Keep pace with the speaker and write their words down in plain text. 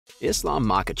Islam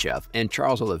Makhachev and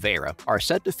Charles Oliveira are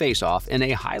set to face off in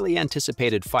a highly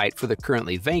anticipated fight for the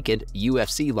currently vacant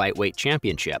UFC lightweight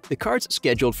championship. The card's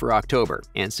scheduled for October,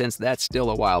 and since that's still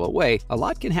a while away, a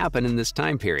lot can happen in this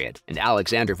time period. And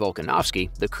Alexander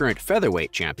Volkanovski, the current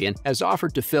featherweight champion, has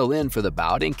offered to fill in for the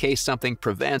bout in case something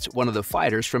prevents one of the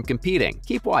fighters from competing.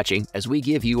 Keep watching as we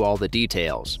give you all the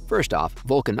details. First off,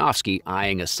 Volkanovski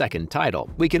eyeing a second title.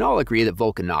 We can all agree that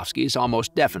Volkanovski is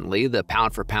almost definitely the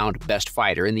pound-for-pound best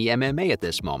fighter in the MMA at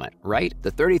this moment, right?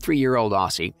 The 33-year-old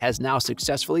Aussie has now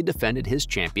successfully defended his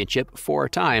championship 4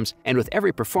 times, and with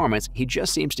every performance, he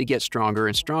just seems to get stronger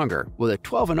and stronger. With a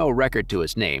 12-0 record to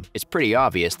his name, it's pretty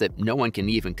obvious that no one can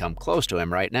even come close to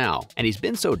him right now. And he's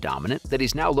been so dominant that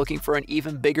he's now looking for an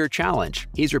even bigger challenge.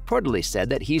 He's reportedly said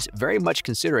that he's very much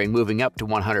considering moving up to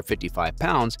 155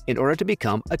 pounds in order to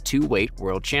become a 2-weight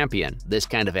world champion. This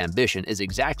kind of ambition is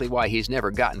exactly why he's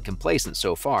never gotten complacent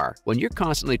so far. When you're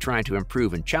constantly trying to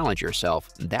improve and challenge yourself,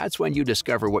 that's when you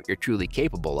discover what you're truly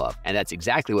capable of, and that's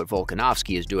exactly what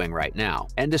Volkanovski is doing right now.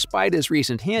 And despite his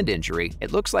recent hand injury,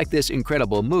 it looks like this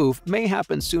incredible move may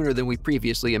happen sooner than we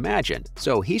previously imagined,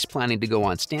 so he's planning to go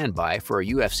on standby for a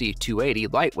UFC 280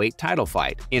 lightweight title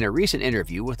fight. In a recent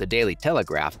interview with the Daily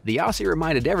Telegraph, the Aussie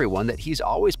reminded everyone that he's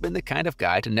always been the kind of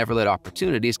guy to never let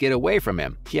opportunities get away from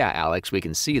him. Yeah, Alex, we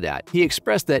can see that. He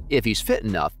expressed that if he's fit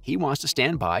enough, he wants to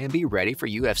stand by and be ready for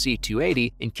UFC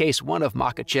 280 in case one of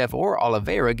Makhachev or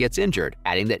Oliveira gets injured,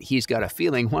 adding that he's got a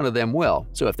feeling one of them will.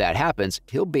 So if that happens,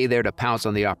 he'll be there to pounce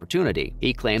on the opportunity.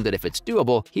 He claimed that if it's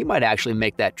doable, he might actually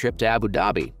make that trip to Abu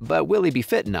Dhabi. But will he be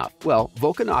fit enough? Well,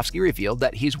 Volkanovski revealed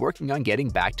that he's working on getting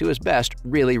back to his best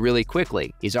really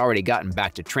quickly. He's already gotten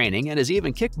back to training and is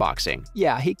even kickboxing.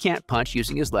 Yeah, he can't punch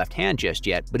using his left hand just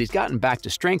yet, but he's gotten back to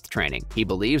strength training. He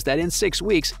believes that in 6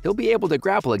 weeks, he'll be able to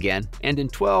grapple again, and in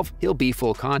 12, he'll be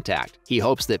full contact. He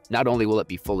hopes that not only will it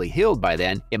be fully healed by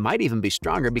then, it might even be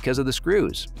stronger because of the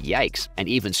screws. Yikes. An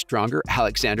even stronger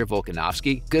Alexander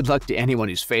Volkanovski? Good luck to anyone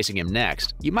who's facing him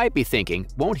next. You might be thinking,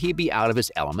 won't he be out of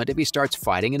his element if he starts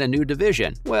fighting in a new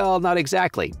division? Well, not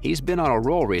exactly. He's been on a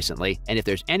roll recently, and if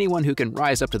there's anyone who can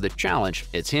rise up to the challenge,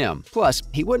 it's him. Plus,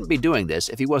 he wouldn't be doing this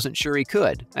if he wasn't sure he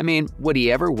could. I mean, would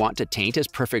he ever want to taint his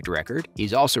perfect record?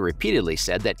 He's also repeatedly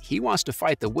said that he wants to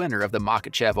fight the winner of the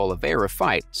Makhachev-Oliveira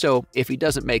fight, so if he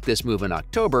doesn't make this move in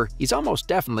October, he's almost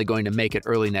definitely going to make it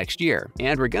early next year.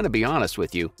 And we're gonna be honest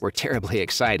with you, we're terribly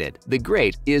excited. The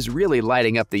Great is really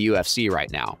lighting up the UFC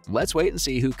right now. Let's wait and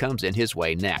see who comes in his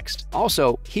way next.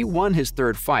 Also, he won his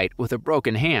 3rd fight with a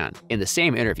broken hand. In the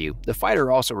same interview, the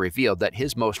fighter also revealed that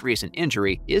his most recent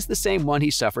injury is the same one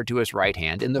he suffered to his right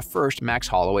hand in the first Max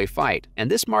Holloway fight. And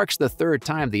this marks the 3rd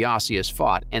time the Aussie has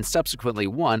fought and subsequently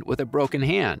won with a broken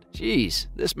hand. Jeez,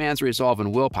 this man's resolve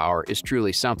and willpower is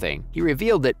truly something. He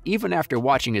revealed that even after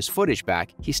watching his footage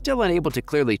back, he's still unable to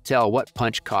clearly tell what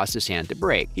punch caused his hand to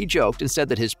break. He joked and said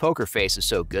that his poker face is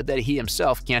so good that he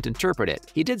himself can't interpret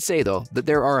it. He did say, though, that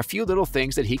there are a few little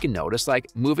things that he can notice, like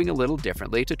moving a little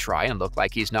differently to try and look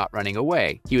like he's not running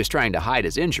away. He was trying to hide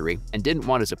his injury and didn't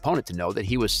want his opponent to know that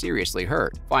he was seriously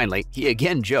hurt. Finally, he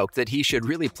again joked that he should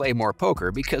really play more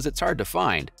poker because it's hard to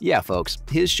find. Yeah, folks,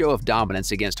 his show of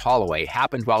dominance against Holloway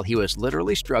happened while he was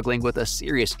literally struggling with a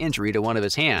serious injury to one of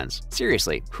his hands.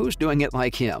 Seriously, who's doing it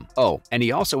like him? Oh, and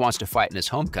he also wants to fight in his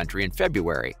home country in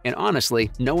February, and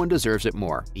honestly, no one deserves it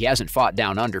more. He hasn't fought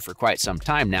down under for quite some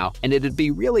time now, and it'd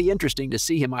be really interesting to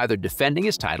see him either defending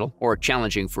his title or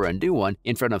challenging for a new one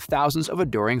in front of thousands of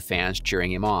adoring fans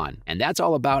cheering him on. And that's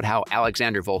all about how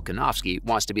Alexander Volkanovski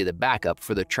wants to be the backup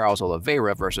for the Charles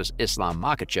Oliveira versus Islam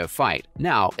Makhachev fight.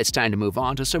 Now, it's time to move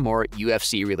on to some more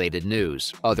UFC-related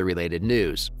news. Other related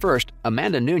news. First,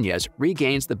 Amanda Nunes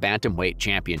regains the bantamweight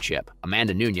championship.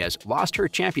 Amanda Nunes lost her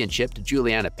championship to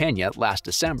Juliana Pena last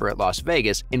December at Las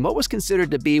Vegas in what was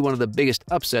considered to be one of the biggest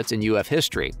upsets in UFC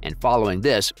history. And following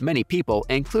this, many people,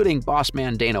 including boss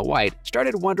man Dana White,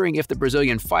 started wondering if the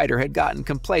Brazilian fighter had gotten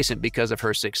complacent because of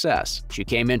her success. She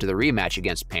came into the rematch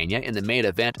against Pena in the main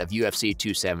event of UFC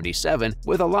 277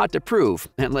 with a lot to prove,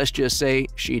 and let's just say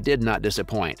she did not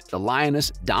disappoint. The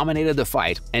Lioness dominated the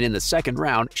fight, and in the 2nd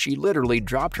round, she literally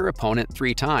dropped her opponent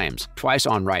 3 times, twice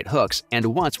on right hooks and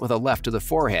once with a left to the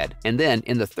forehead. And then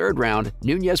in the 3rd round,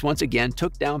 Nunes once again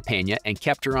took down Pena and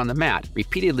kept her on the mat,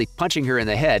 repeatedly punching her in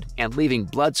the head and leaving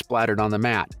blood splattered on the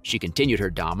mat. She continued her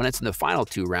dominance in the final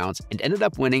 2 rounds and ended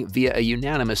up winning via a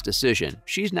unanimous decision.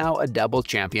 She's now a double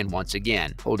champion once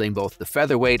again, holding both the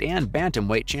featherweight and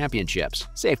bantamweight championships.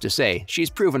 Safe to say, she's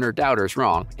proven her doubters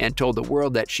wrong and told the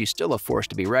world that she's still a force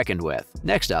to be reckoned with.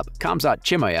 Next up, Khamzat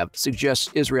Chimaev suggests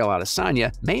Israel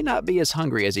Adesanya may not be as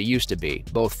hungry as he used to be.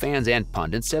 Both fans and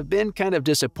pundits have been kind of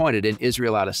disappointed disappointed in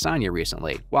Israel Adesanya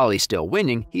recently. While he's still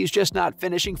winning, he's just not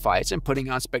finishing fights and putting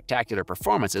on spectacular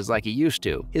performances like he used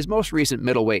to. His most recent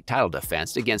middleweight title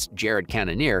defense against Jared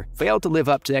Cannonier failed to live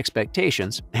up to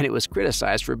expectations, and it was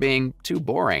criticized for being too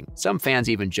boring. Some fans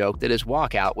even joked that his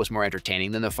walkout was more entertaining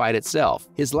than the fight itself.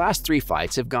 His last 3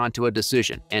 fights have gone to a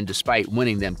decision, and despite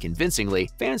winning them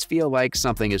convincingly, fans feel like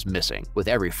something is missing. With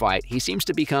every fight, he seems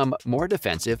to become more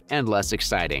defensive and less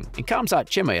exciting. And Khamzat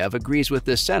Chimaev agrees with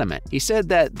this sentiment. He said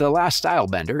that the last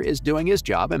stylebender is doing his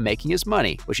job and making his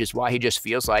money, which is why he just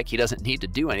feels like he doesn't need to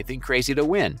do anything crazy to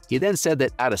win. He then said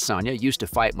that Adesanya used to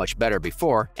fight much better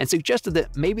before and suggested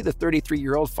that maybe the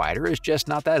 33-year-old fighter is just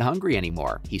not that hungry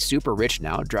anymore. He's super rich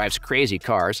now, drives crazy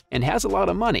cars, and has a lot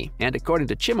of money, and according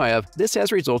to Chimaev, this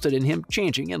has resulted in him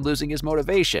changing and losing his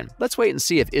motivation. Let's wait and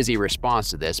see if Izzy responds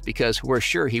to this, because we're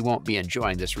sure he won't be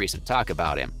enjoying this recent talk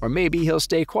about him. Or maybe he'll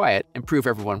stay quiet and prove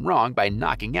everyone wrong by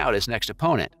knocking out his next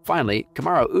opponent. Finally,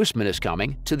 Kamaru Usman is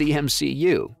coming to the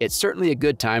MCU. It's certainly a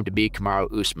good time to be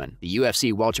Kamaru Usman. The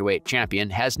UFC welterweight champion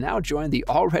has now joined the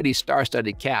already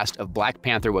star-studded cast of Black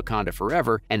Panther: Wakanda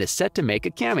Forever and is set to make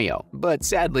a cameo. But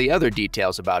sadly, other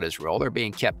details about his role are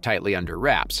being kept tightly under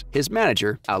wraps. His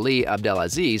manager, Ali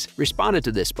Abdelaziz, responded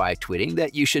to this by tweeting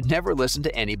that you should never listen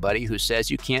to anybody who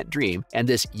says you can't dream, and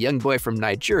this young boy from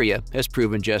Nigeria has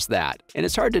proven just that. And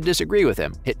it's hard to disagree with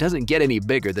him. It doesn't get any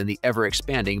bigger than the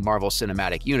ever-expanding Marvel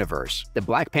Cinematic Universe. The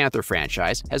Black Panther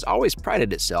franchise has always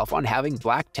prided itself on having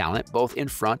black talent both in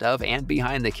front of and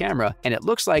behind the camera, and it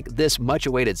looks like this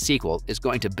much-awaited sequel is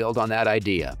going to build on that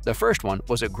idea. The first one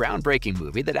was a groundbreaking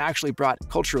movie that actually brought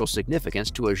cultural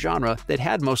significance to a genre that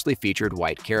had mostly featured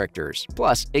white characters.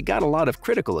 Plus, it got a lot of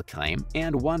critical acclaim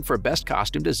and won for Best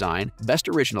Costume Design, Best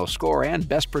Original Score, and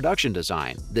Best Production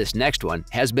Design. This next one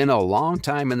has been a long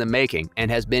time in the making and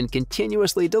has been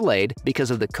continuously delayed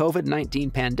because of the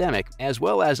COVID-19 pandemic, as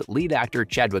well as lead actor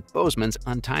Chadwick Boseman's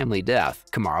untimely death.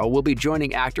 Kamaru will be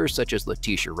joining actors such as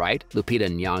Letitia Wright, Lupita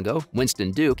Nyong'o,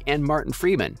 Winston Duke, and Martin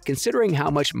Freeman. Considering how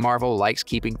much Marvel likes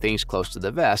keeping things close to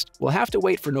the vest, we'll have to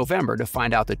wait for November to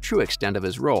find out the true extent of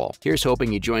his role. Here's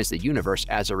hoping he joins the universe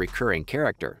as a recurring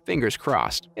character. Fingers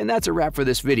crossed. And that's a wrap for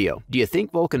this video. Do you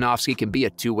think Volkanovski can be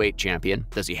a 2-weight champion?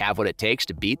 Does he have what it takes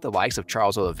to beat the likes of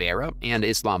Charles Oliveira and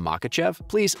Islam Makhachev?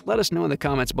 Please let us know in the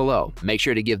comments below. Make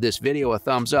sure to give this video a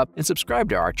thumbs up and subscribe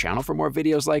to our channel for more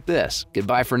videos like this.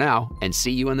 Goodbye for now, and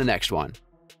see you in the next one.